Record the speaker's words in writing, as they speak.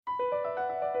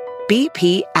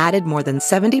BP added more than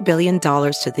 $70 billion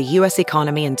to the U.S.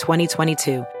 economy in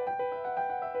 2022.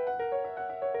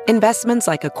 Investments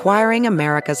like acquiring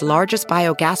America's largest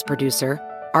biogas producer,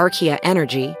 Archaea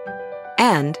Energy,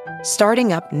 and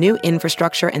starting up new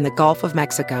infrastructure in the Gulf of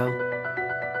Mexico.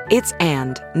 It's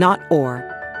and, not or.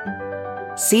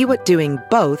 See what doing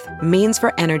both means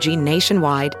for energy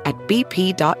nationwide at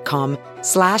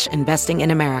bp.com/investing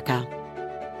in America.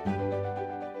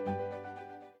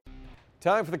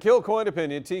 Time for the Kilcoyne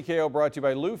Opinion. TKO brought to you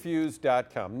by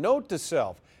LouFuse.com. Note to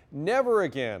self, never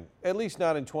again, at least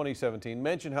not in 2017,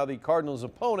 mention how the Cardinals'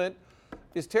 opponent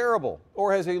is terrible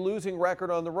or has a losing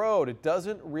record on the road. It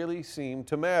doesn't really seem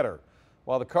to matter.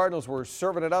 While the Cardinals were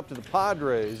serving it up to the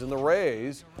Padres and the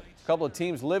Rays, a couple of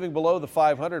teams living below the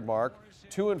 500 mark,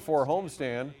 2-4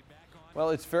 homestand, well,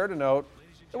 it's fair to note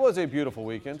it was a beautiful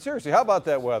weekend. Seriously, how about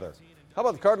that weather? How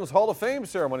about the Cardinals Hall of Fame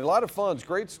ceremony? A lot of fun,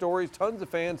 great stories, tons of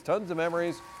fans, tons of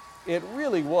memories. It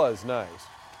really was nice.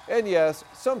 And yes,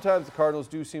 sometimes the Cardinals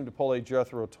do seem to pull a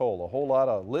Jethro Tull, a whole lot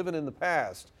of living in the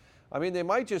past. I mean, they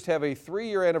might just have a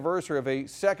 3-year anniversary of a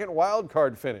second wild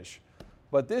card finish.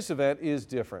 But this event is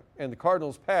different, and the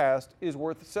Cardinals' past is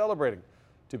worth celebrating.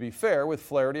 To be fair, with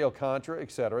Flaherty, Alcantara,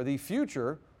 etc., the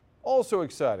future also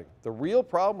exciting. The real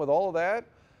problem with all of that,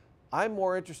 I'm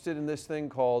more interested in this thing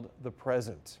called the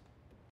present.